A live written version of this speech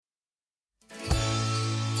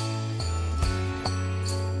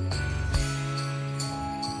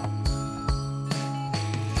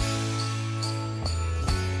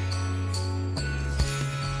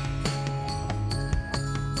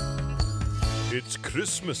It's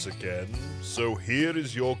Christmas again, so here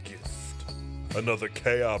is your gift. Another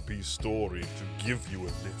KRP story to give you a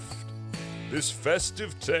lift. This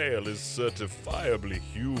festive tale is certifiably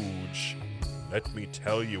huge. Let me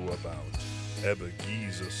tell you about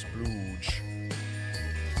Ebegeezer Splooge.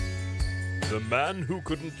 The man who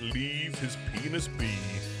couldn't leave his penis be,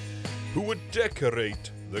 who would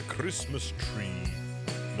decorate the Christmas tree,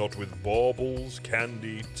 not with baubles,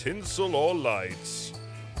 candy, tinsel, or lights,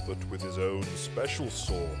 but with his own special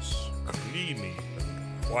sauce, creamy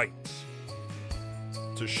and white.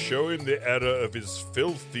 To show him the error of his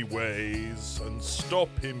filthy ways and stop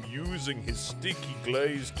him using his sticky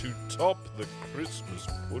glaze to top the Christmas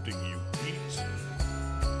pudding you eat,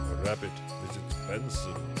 a rabbit visits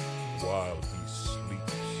Benson while he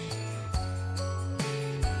sleeps.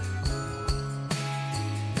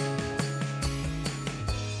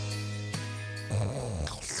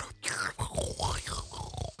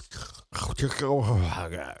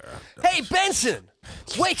 Hey, Benson!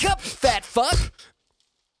 Wake up, fat fuck!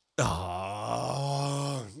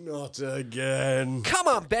 Ah, not again. Come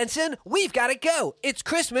on, Benson, we've got to go. It's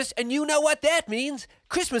Christmas, and you know what that means.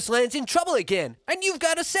 Christmas Land's in trouble again, and you've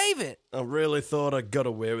got to save it. I really thought I got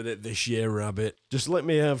away with it this year, Rabbit. Just let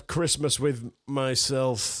me have Christmas with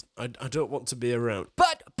myself. I don't want to be around.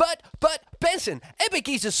 But, Benson,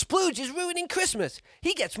 Ebegeezer Splooge is ruining Christmas.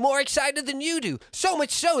 He gets more excited than you do, so much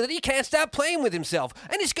so that he can't stop playing with himself,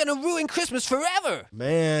 and it's going to ruin Christmas forever.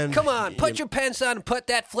 Man. Come on, put your pants on and put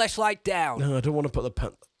that fleshlight down. No, I don't want to put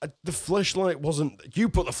the fleshlight wasn't... You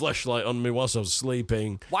put the fleshlight on me whilst I was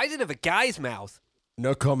sleeping. Why does it have a guy's mouth?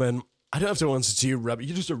 No comment. I don't have to answer to you, Rabbit.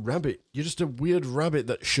 You're just a rabbit. You're just a weird rabbit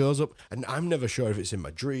that shows up, and I'm never sure if it's in my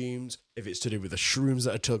dreams, if it's to do with the shrooms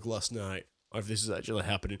that I took last night, or if this is actually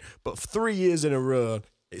happening. But for 3 years in a row,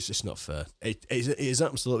 it's just not fair. It is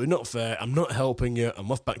absolutely not fair. I'm not helping you.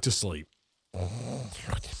 I'm off back to sleep.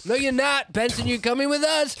 No, you're not. Benson, you're coming with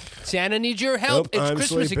us. Santa needs your help. Nope, It's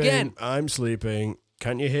Christmas sleeping. again. I'm sleeping.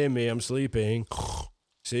 Can't you hear me? I'm sleeping.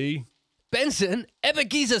 See? Benson,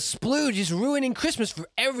 Ebegeezer Splooge is ruining Christmas for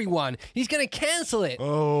everyone. He's going to cancel it.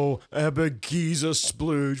 Oh, Ebegeezer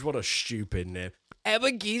Splooge. What a stupid name.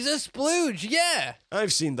 Ebegeezer Splooge, yeah.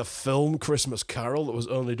 I've seen the film Christmas Carol that was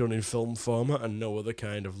only done in film format and no other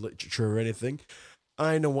kind of literature or anything.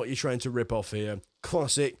 I know what you're trying to rip off here.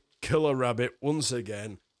 Classic, Killer Rabbit, once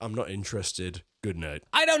again. I'm not interested. Good night.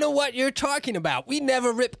 I don't know what you're talking about. We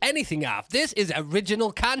never rip anything off. This is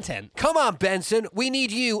original content. Come on, Benson. We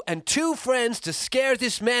need you and 2 friends to scare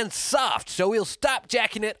this man soft so he'll stop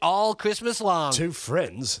jacking it all Christmas long. 2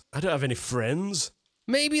 friends? I don't have any friends.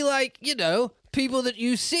 Maybe people that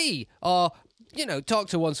you see or, talk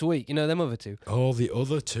to once a week. Them other 2. Oh, the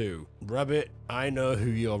other 2. Rabbit, I know who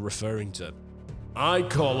you're referring to. I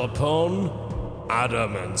call upon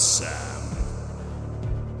Adam and Sam.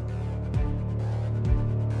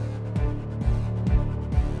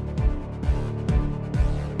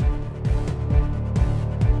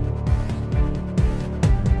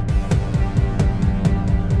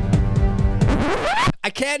 I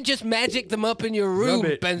can't just magic them up in your room,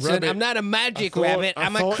 Benson. Rabbit. I'm not a magic rabbit.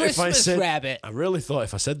 I'm a Christmas rabbit. I really thought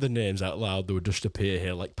if I said the names out loud, they would just appear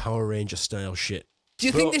here like Power Ranger style shit. Do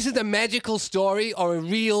you think this is a magical story or a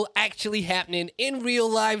real, actually happening in real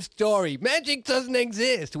life story? Magic doesn't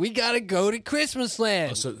exist. We gotta go to Christmas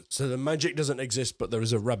Land. Oh, so the magic doesn't exist, but there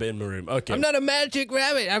is a rabbit in my room. Okay. I'm not a magic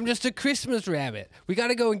rabbit. I'm just a Christmas rabbit. We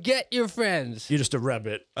gotta go and get your friends. You're just a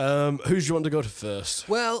rabbit. Who do you want to go to first?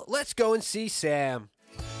 Well, let's go and see Sam.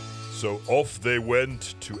 So off they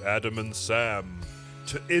went to Adam and Sam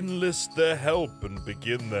to enlist their help and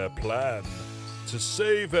begin their plan to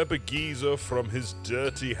save Ebegeezer from his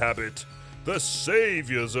dirty habit, the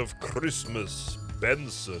saviors of Christmas,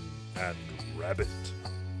 Benson and Rabbit.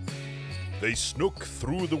 They snuck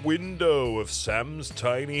through the window of Sam's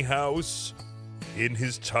tiny house, in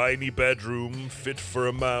his tiny bedroom fit for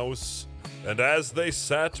a mouse, and as they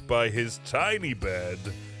sat by his tiny bed,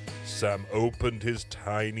 Sam opened his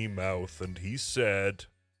tiny mouth and he said,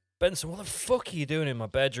 Benson, what the fuck are you doing in my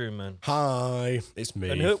bedroom, man? Hi, it's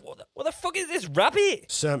me. And what the fuck is this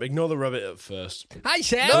rabbit? Sam, ignore the rabbit at first. Hi,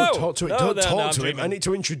 Sam. No. Don't talk to him. No, Don't no, talk no, to I'm him. I dreaming. need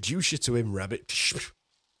to introduce you to him, Rabbit.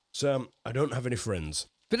 Sam, I don't have any friends.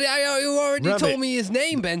 But you already Rabbit. told me his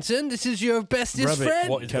name, Benson. This is your bestest Rabbit, friend.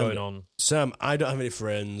 What is going on? Sam, I don't have any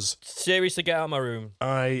friends. Seriously, get out of my room.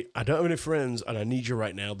 I don't have any friends, and I need you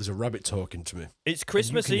right now. There's a rabbit talking to me. It's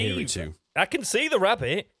Christmas And you can Eve. hear it too. I can see the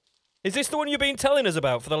rabbit. Is this the one you've been telling us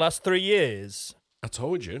about for the last 3 years? I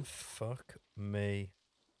told you. Fuck me.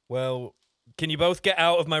 Well, can you both get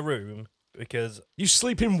out of my room? because You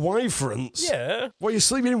sleep in wyverns? yeah, Well, you're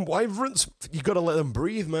sleeping in wyverns? You got to let them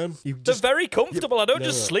breathe, man. they're very comfortable. I don't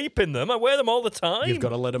just sleep in them. I wear them all the time. You've got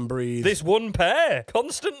to let them breathe. This one pair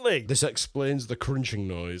constantly. This explains the crunching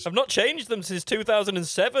noise. I've not changed them since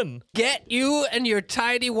 2007. Get you and your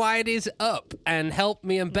tidy whities up and help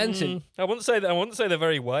me and Benson. I wouldn't say that. I wouldn't say they're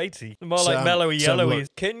very whitey. They're more like Sam, mellowy, Sam, yellowy.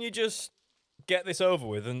 look. Can you just get this over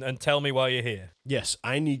with and tell me why you're here? Yes,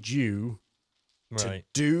 I need you to Right.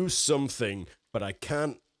 do something, but I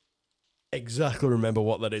can't exactly remember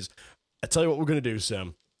what that is. I tell you what we're going to do,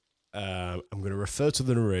 Sam. I'm going to refer to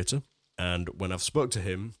the narrator, and when I've spoke to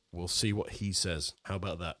him, we'll see what he says. How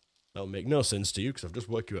about that? That'll make no sense to you because I've just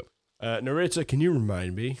woke you up. Narrator, can you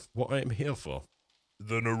remind me what I am here for?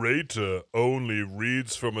 The narrator only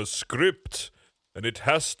reads from a script, and it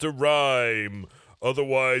has to rhyme,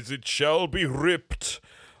 otherwise it shall be ripped,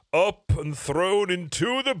 up and thrown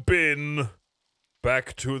into the bin.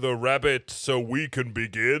 Back to the rabbit so we can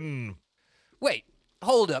begin. Wait,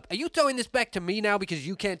 hold up. Are you throwing this back to me now because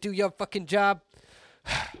you can't do your fucking job?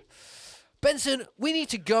 Benson, we need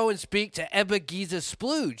to go and speak to Ebegeezer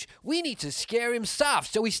Splooge. We need to scare him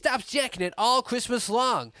soft so he stops jacking it all Christmas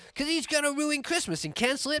long. Because he's going to ruin Christmas and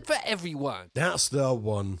cancel it for everyone. That's the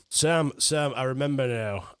one. Sam, I remember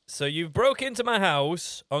now. So you've broke into my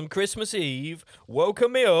house on Christmas Eve,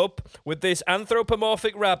 woken me up with this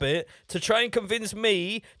anthropomorphic rabbit to try and convince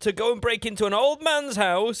me to go and break into an old man's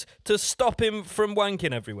house to stop him from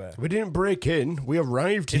wanking everywhere. We didn't break in. We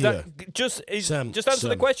arrived Is here. that just Sam, answer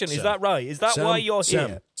the question? Sam, is that right? Is that Sam, why you're Sam,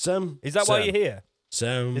 here? Sam, Is that why Sam, you're here?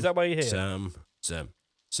 Sam. Is that why you're here?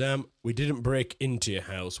 Sam, we didn't break into your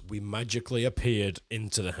house. We magically appeared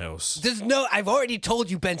into the house. I've already told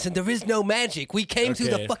you, Benson, there is no magic. We came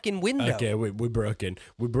through the fucking window. Okay, we broke in.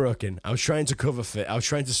 We broke in. I was trying to cover face. I was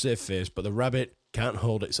trying to save face, but the rabbit can't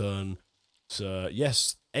hold its own. So,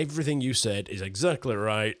 yes, everything you said is exactly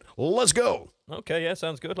right. Let's go. Okay, yeah,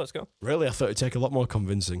 sounds good. Let's go. Really, I thought it'd take a lot more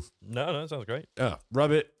convincing. No, sounds great.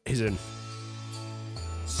 Rabbit, he's in.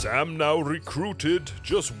 Sam now recruited,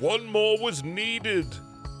 just one more was needed.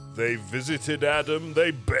 They visited Adam,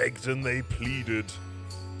 they begged and they pleaded.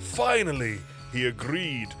 Finally, he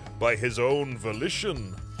agreed by his own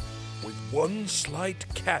volition, with one slight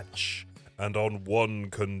catch and on one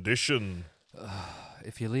condition.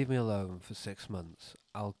 If you leave me alone for 6 months,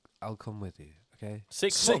 I'll come with you, okay?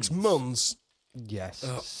 6 months? Yes,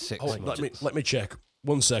 6 Oh, months. let me check.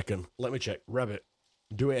 1 second. Let me check. Rabbit,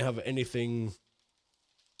 do we have anything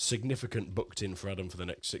significant booked in for Adam for the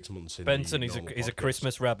next 6 months? Benson, he's a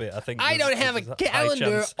Christmas rabbit. I think I don't have a there's high calendar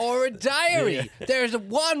chance. or a diary. There's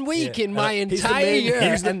 1 week in my He's the entire main-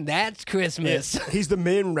 year, he's the- and that's Christmas. He's the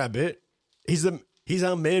main rabbit. He's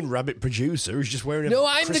our main rabbit producer. He's just wearing a No,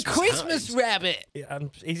 I'm Christmas the Christmas hat. rabbit. Yeah, and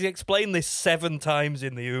he's explained this 7 times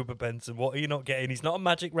in the Uber, Benson. What are you not getting? He's not a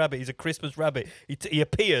magic rabbit. He's a Christmas rabbit. He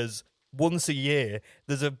appears once a year.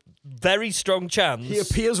 There's a very strong chance. He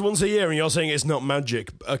appears once a year, and you're saying it's not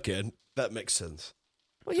magic. Okay, that makes sense.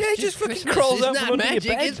 Well, yeah, he It's just fucking Christmas. crawls It's out not from under magic,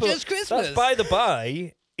 your bed. it's but just Christmas. That's by the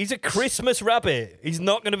by. He's a Christmas rabbit. He's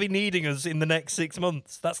not going to be needing us in the next 6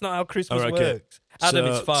 months. That's not how Christmas works. Adam,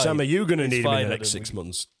 so, it's fine. Sam, are you going to It's need him in fine, the next Adam. 6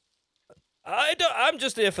 months? I'm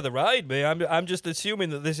just here for the ride, mate. I'm just assuming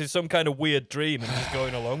that this is some kind of weird dream and just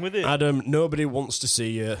going along with it. Adam, nobody wants to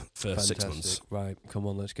see you for 6 months. Right, come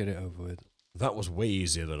on, let's get it over with. That was way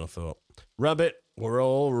easier than I thought. Rabbit, we're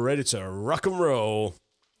all ready to rock and roll.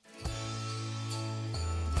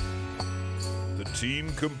 The team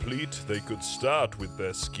complete, they could start with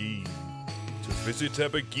their scheme to visit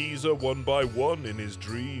Ebegeezer one by one in his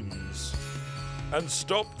dreams and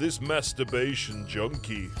stop this masturbation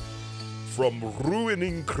junkie from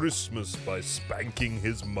ruining Christmas by spanking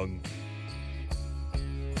his monkey.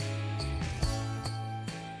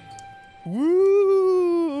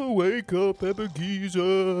 Woo! Wake up,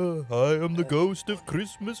 Ebegeezer! I am the ghost of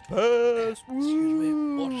Christmas past. Woo! Excuse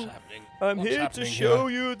me, what's happening? I'm What's here to happening show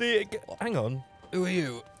here? you the. Hang on. Who are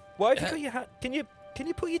you? Why have you got your hat? Can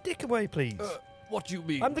you put your dick away, please? What do you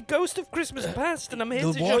mean? I'm the ghost of Christmas past, and I'm here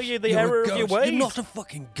The to show what? you the You're a error of your ghost. ways. You're not a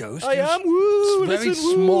fucking ghost. I You're am. Woo! a very listen,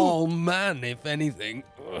 woo. small man, if anything.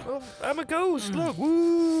 Oh, I'm a ghost. Look,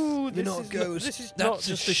 woo! You're This not a is ghost. This is That's not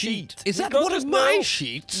just a sheet. Is that Not one just- of my no.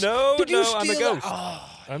 sheets? No, Did you no, I'm a steal ghost. that?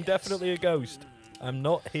 Oh, I'm definitely a ghost. I'm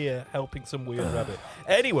not here helping some weird rabbit.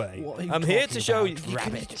 Anyway, what are you I'm here talking to show you. about, you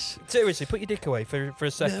can- rabbits? seriously, put your dick away for a no,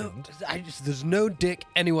 second. there's no dick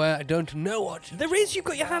anywhere. I don't know what. There is. You've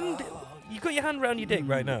got your hand. You got your hand round your dick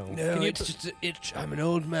right now. No, Can you it's just an itch. I'm an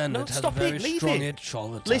old man No, that has a stop very it, leave strong it. itch all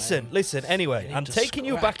the time. Listen. Anyway, need I'm to taking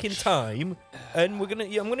you back in scratch. time, and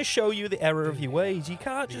I'm gonna show you the error of your ways. You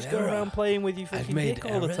can't just go error? around playing with your I've fucking made dick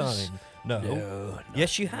all the errors? time. No. No.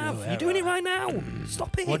 Yes, you have. no You're doing it error. right now.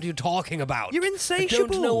 Stop it. What are you talking about? You're I insatiable.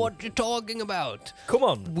 don't know what you're talking about. Come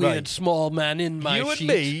on, Weird right. small man in my You and sheet.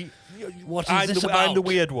 me. What is I'm this the, about? I'm the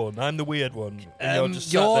weird one. And you're just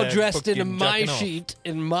sat you're there dressed in fucking my jacking off. sheet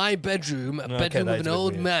in my bedroom, a Okay, bedroom that's with a an bit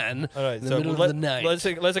old weird. man All right, in the so middle of the night. let's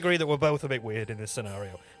agree that we're both a bit weird in this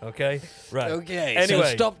scenario. Okay, right. Okay, Anyway,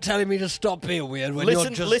 so stop telling me to stop being weird when you're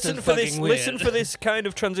just listen as for this. fucking weird. Listen for this kind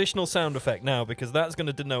of transitional sound effect now, because that's going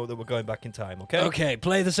to denote that we're going back in time. Okay. Okay,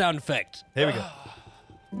 play the sound effect. Here we go.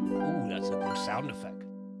 Ooh, that's a good sound effect.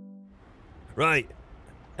 Right,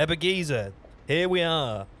 Ebegeezer, here we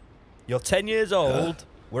are. You're 10 years old.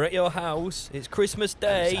 We're at your house. It's Christmas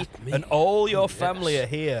Day, that me? and all your Oh, family yes. are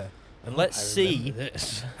here. And let's I see remember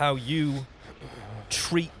this. how you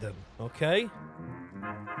treat them. Okay.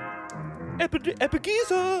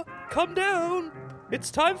 Ebegeezer, come down. It's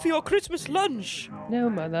time for your Christmas lunch. No,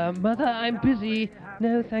 Mother. Mother, I'm busy.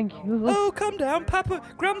 No, thank you. Oh, come down,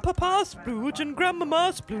 Grandpapa Splooge and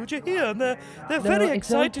Grandmama Splooge are here, and they're No, very it's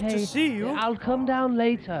excited okay. to see you. I'll come down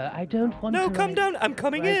later. I don't want No, to. come down. I'm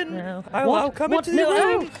coming right in. now. I'll What? come What? into the No,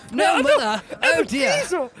 room. No, Mother. Oh, dear.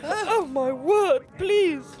 Ebegeezer. Oh, my word,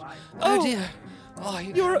 please. Oh, dear. Oh,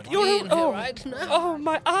 You're in here oh, right now. oh,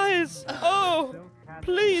 my eyes. Oh,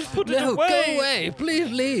 please put it No, away. go away.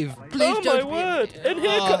 Please leave. Please Oh, my don't be- word. And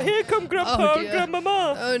Oh. here come Grandpa Oh, and dear.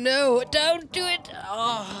 Grandmama. Oh, no. Don't do it.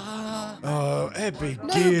 Oh. Oh,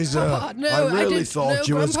 Ebegeezer. No, Papa, no, I I really didn't- thought no,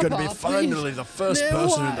 you was going to be Grandpapa, finally please. the first No,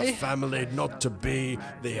 person in the why? family not to be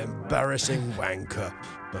the embarrassing wanker.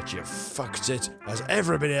 But you fucked it, as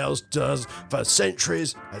everybody else does, for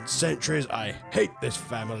centuries and centuries. I hate this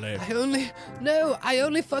family. I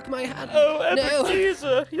only fuck my hand. Oh, no.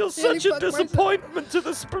 Ebegeezer, you're such a fuck myself. disappointment to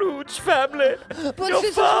the Splooge family. But Your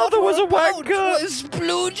this is father what was a we're about. wanker. We're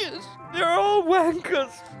splooges. You're all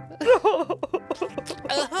wankers.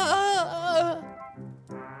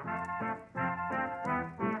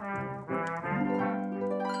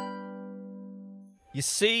 You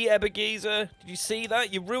see, Ebegeezer? Did you see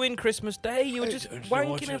that? You ruined Christmas Day. You were just don't know what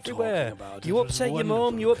wanking you're everywhere. talking about. You It was upset your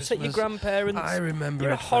wonderful mum. You upset your Christmas. grandparents. I remember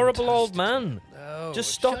You're a it horrible old fantastically. man. No,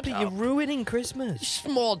 Just stop shut it. You're up. ruining Christmas.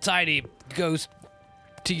 Small, tiny ghost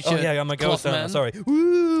t-shirt. Oh, yeah, I'm a ghost cloth now. man. Sorry.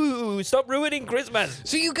 Woo! Stop ruining Christmas.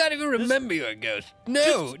 So you can't even remember you're a ghost?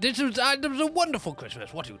 No, this was a wonderful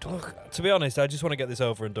Christmas. What are you talking about? To be honest, I just want to get this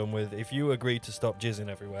over and done with. If you agree to stop jizzing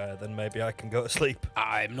everywhere, then maybe I can go to sleep.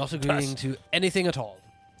 I'm not agreeing to anything at all.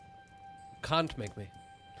 Can't make me.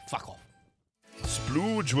 Fuck off.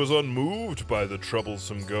 Splooge was unmoved by the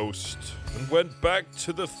troublesome ghost and went back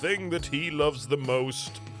to the thing that he loves the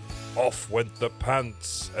most. Off went the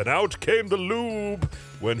pants, and out came the lube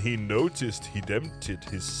when he noticed he'd emptied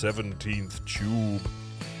his 17th tube.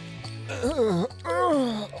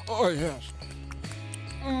 Oh, yes.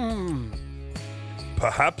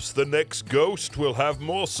 Perhaps the next ghost will have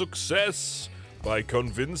more success by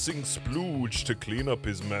convincing Splooge to clean up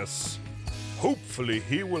his mess. Hopefully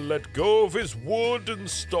he will let go of his wood and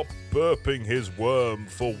stop burping his worm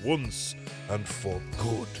for once and for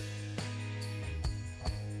good.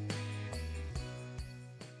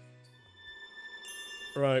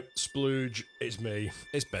 Right, Splooge, it's me.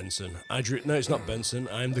 It's Benson. No, it's not Benson.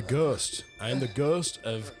 I'm the ghost. I'm the ghost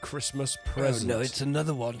of Christmas present. Oh, no, it's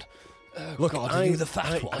another one. Look, God, I, are you the fat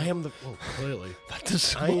I, one? I am the. Well, clearly. That's the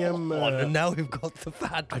small I am, one, uh, and now we've got the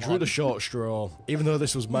fat I one. drew the short straw, even though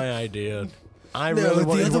this was my idea. I No, really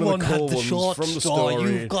wanted the other one one of the cool had the ones short from the straw.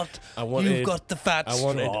 story. You've got the fat I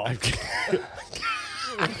wanted. straw.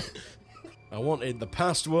 I wanted the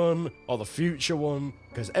past one or the future one,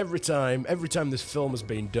 because every time this film has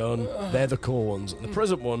been done, they're the cool ones, and the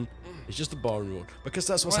present one is just the boring one. Because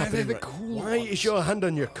that's what's Why are they happening. the right- cool Why ones? is your hand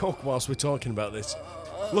on your cock whilst we're talking about this?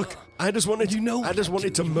 Look, I just wanted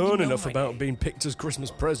to moan enough about being picked as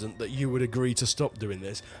Christmas present that you would agree to stop doing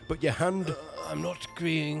this. But your hand. I'm not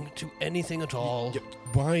agreeing to anything at all.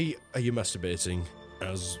 Why are you masturbating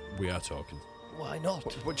as we are talking? Why not?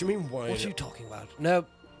 What do you mean? Why? What are you talking about? No,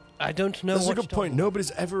 I don't know That's what a good you're point. talking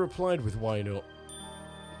Nobody's ever replied with why not.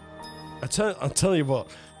 I'll tell you what.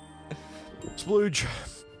 Splooge,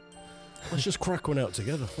 let's just crack one out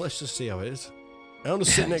together. Let's just see how it is. I want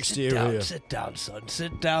to sit next to you here. Sit down, son.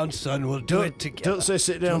 Sit down, son. We'll do it together. Don't say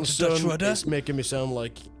sit Do you down, want to touch son. rudder? It's making me sound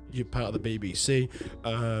like you're part of the BBC.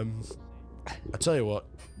 I tell you what.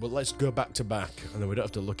 Well, let's go back to back, and then we don't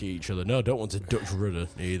have to look at each other. No, I don't want to Dutch rudder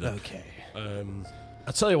either. Okay.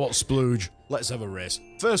 I tell you what, Splooge, let's have a race.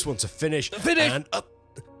 First one to finish. Finish! And up.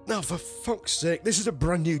 Now, for fuck's sake, this is a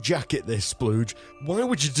brand new jacket, this, Splooge. Why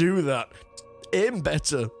would you do that? Aim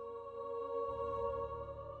better.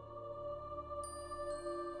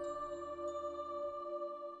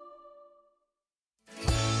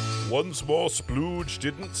 Once more, Splooge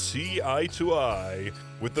didn't see eye to eye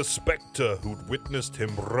with the spectre who'd witnessed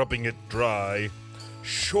him rubbing it dry.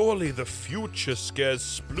 Surely the future scares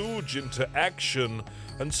Splooge into action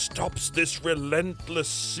and stops this relentless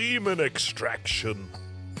semen extraction.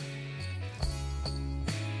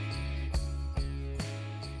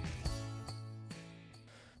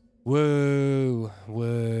 Woo,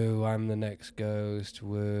 woo, I'm the next ghost.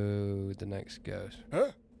 Woo, the next ghost.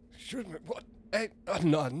 Huh? Excuse me, what? Hey,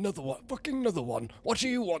 no, another one. Fucking another one. What do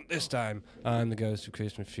you want this time? I'm the ghost of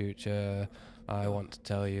Christmas future. I want to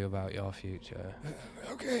tell you about your future.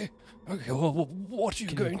 Okay. Okay, well, what are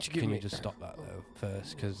you going to give me? Can you just stop that, though,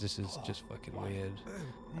 first? Because this is just fucking weird.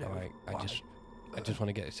 Like, I just want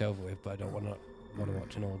to get this over with, but I don't want to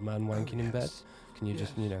watch an old man wanking in bed. Can you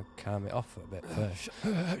just, calm it off for a bit first?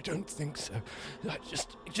 I don't think so.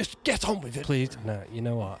 Just get on with it. Please. No, you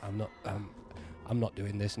know what? I'm not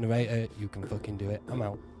doing this. Narrator, you can fucking do it. I'm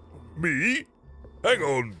out. Me? Hang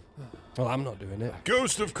on. Well, I'm not doing it.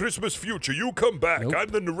 Ghost of Christmas future, you come back. Nope. I'm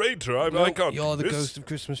the narrator. I Nope, can't you're do the this. ghost of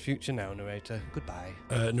Christmas future now, narrator. Goodbye.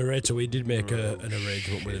 Narrator, we did make an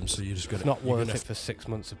arrangement with him, so you're just going It's not worth it for 6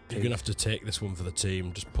 months of You're going to have to take this one for the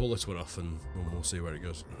team. Just pull this one off and we'll see where it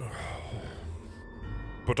goes.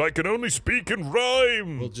 But I can only speak in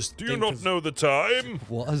rhyme. Well, just do you think not of- know the time?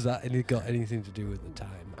 What has that got anything to do with the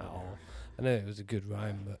time at all? I know it was a good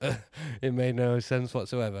rhyme, but it made no sense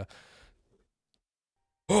whatsoever.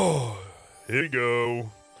 Oh, here we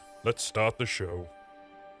go. Let's start the show.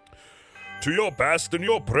 To your past and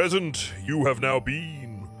your present, you have now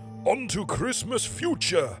been. On to Christmas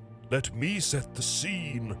future. Let me set the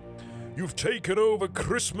scene. You've taken over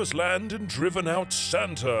Christmas land and driven out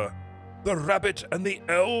Santa. The rabbit and the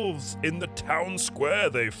elves in the town square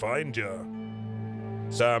they find ya.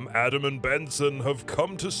 Sam, Adam, and Benson have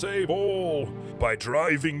come to save all by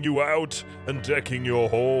driving you out and decking your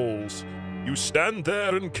halls. You stand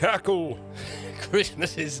there and cackle.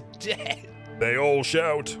 Christmas is dead. They all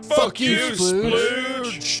shout, Fuck you,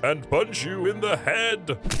 Splooge! And punch you in the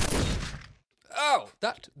head. Oh,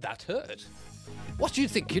 that hurt. What do you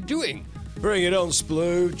think you're doing? Bring it on,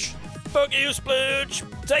 Splooge. Fuck you, Splooge!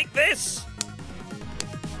 Take this!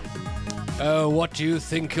 Oh, what do you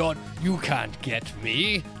think you're... You can't get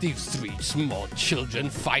me. These three small children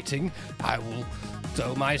fighting. I will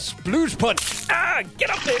throw my Splooge punch. Ah, get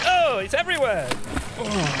up there! Oh, it's everywhere!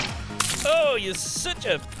 Oh, you're such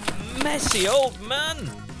a messy old man!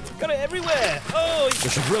 Got it everywhere! Oh, We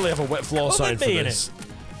should really have a wet floor sign for me in this.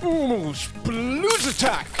 Ooh, Splooge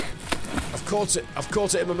attack! I've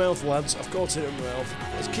caught it in my mouth, lads. I've caught it in my mouth.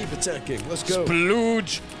 Let's keep attacking. Let's go.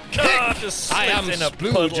 Splooge! Oh, just I am slipped in a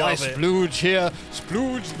Splooge, puddle I of it. Splooge here,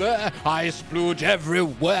 Splooge there, I Splooge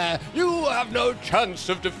everywhere. You have no chance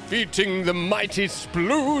of defeating the mighty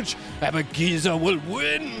Splooge. Ebegeezer will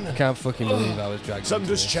win. I can't fucking believe I was dragged. Sam,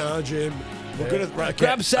 just charge him. We're gonna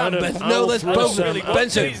Grab Sam, Adam, Benson. I'll No, let's throw both. Sam at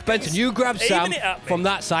Benson, him. Benson, you grab Aiming Sam it at me. from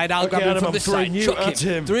that side. I'll Okay, grab him Adam, from I'm this throwing side. you Chuck at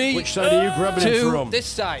him. 3, Which side are you grabbing him 2, from? this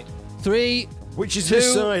side. 3. Which is 2,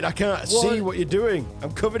 this side? I can't see 1. what you're doing.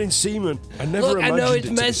 I'm covered in semen. I never Look, I imagined know it it's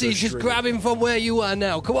to be so messy. Just shrill. grab him from where you are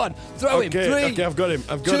now. Come on, throw him. 3, Okay, I've got him.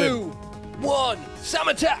 2, 1. Sam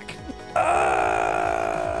attack.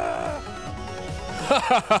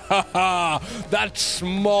 That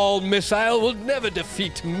small missile will never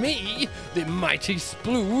defeat me, the mighty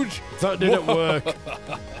Splooge. That didn't work.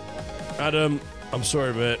 Adam, I'm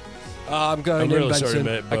sorry, mate. I'm going I'm in, really Benson. sorry,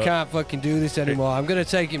 mate, I but- can't fucking do this anymore. I'm going to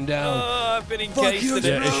take him down. Oh, I've been Fuck encased you, in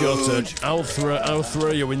Yeah, it. it's your turn. I'll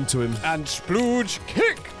throw you into him. And Splooge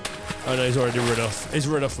kick. Oh no, he's already run off. He's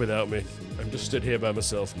run off without me. I'm just stood here by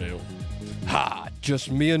myself now. Ha!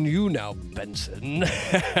 Just me and you now, Benson.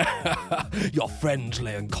 Your friends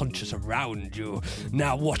lay unconscious around you.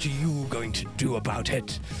 Now what are you going to do about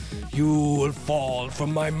it? You will fall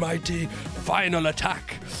from my mighty final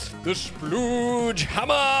attack, the Splooge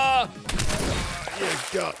Hammer!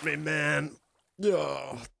 You got me, man.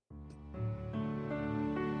 Oh.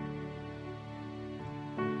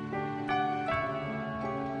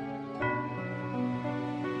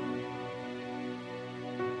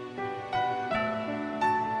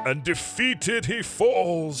 And defeated he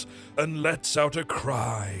falls and lets out a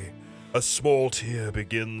cry. A small tear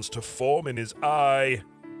begins to form in his eye.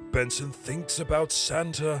 Benson thinks about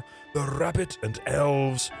Santa, the rabbit and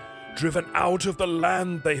elves, driven out of the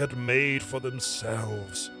land they had made for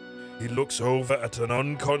themselves. He looks over at an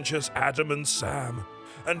unconscious Adam and Sam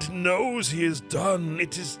and knows he is done.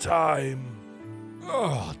 It is time.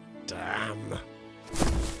 Oh, damn.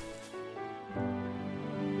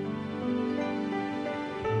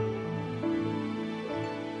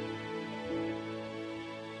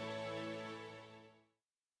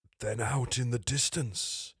 Then out in the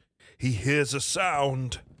distance, he hears a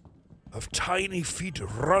sound of tiny feet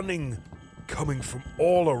running, coming from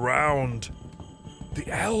all around. The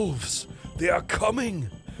elves, they are coming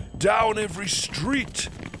down every street,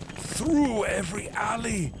 through every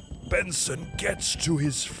alley. Benson gets to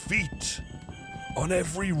his feet. On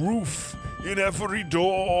every roof, in every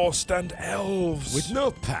door stand elves. With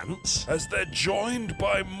no pants? As they're joined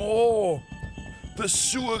by more. The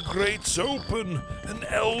sewer grates open, and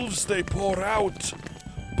elves they pour out.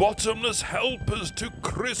 Bottomless helpers to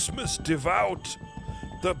Christmas devout.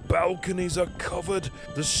 The balconies are covered,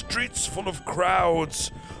 the streets full of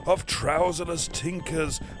crowds, of trouserless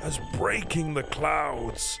tinkers as breaking the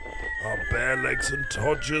clouds. Are bare legs and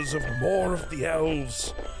todgers of more of the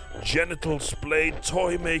elves. Genital splayed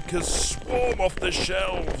toy makers swarm off the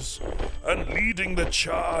shelves, and leading the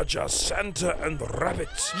charge are Santa and Rabbit.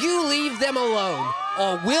 You leave them alone,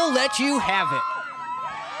 or we'll let you have it.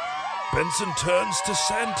 Benson turns to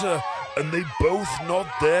Santa, and they both nod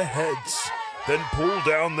their heads, then pull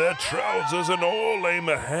down their trousers and all aim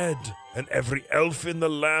ahead. And every elf in the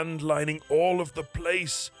land lining all of the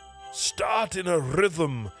place start in a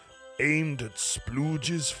rhythm aimed at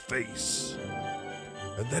Splooge's face.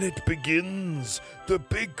 And then it begins, the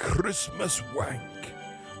big Christmas wank,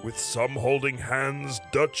 with some holding hands,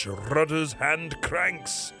 Dutch rudders, hand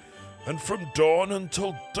cranks, and from dawn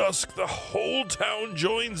until dusk the whole town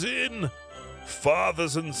joins in,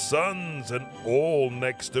 fathers and sons and all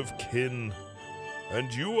next of kin.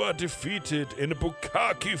 And you are defeated in a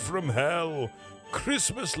bukkake from hell.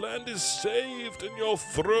 Christmas land is saved and you're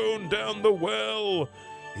thrown down the well.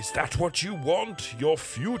 Is that what you want your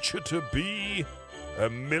future to be? A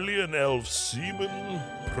million elf seamen,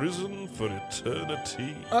 prison for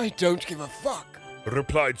eternity? I don't give a fuck.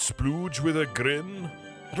 Replied Splooge with a grin.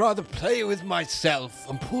 I'd rather play with myself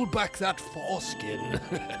and pull back that foreskin.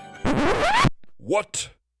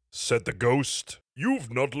 What? Said the ghost. You've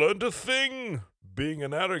not learned a thing. Being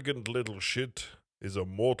an arrogant little shit is a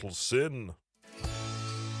mortal sin.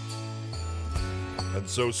 And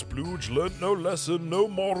so Splooge learnt no lesson, no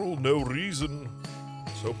moral, no reason.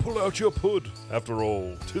 So pull out your pud, after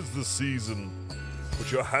all, 'tis the season.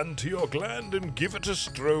 Put your hand to your gland and give it a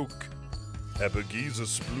stroke. Ebegeezer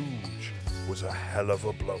Splooge was a hell of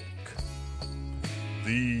a bloke.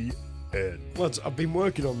 The end. Lads, I've been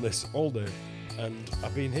working on this all day, and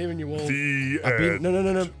I've been hearing you all. The I've been,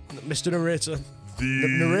 end. no, Mr. Narrator. The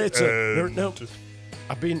Narrator. end. No.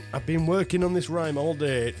 I've been working on this rhyme all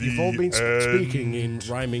day. You've all been speaking in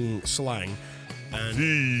rhyming slang.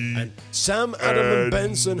 And Sam, Adam, and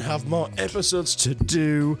Benson have more episodes to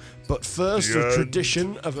do, but first, the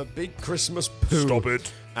tradition of a big Christmas poo. Stop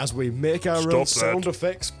it. As we make our Stop own that. sound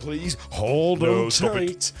effects, please hold No, on stop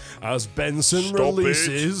tight as Benson Stop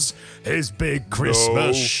releases his big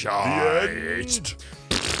Christmas No. shite.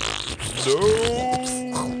 No.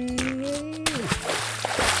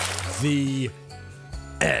 The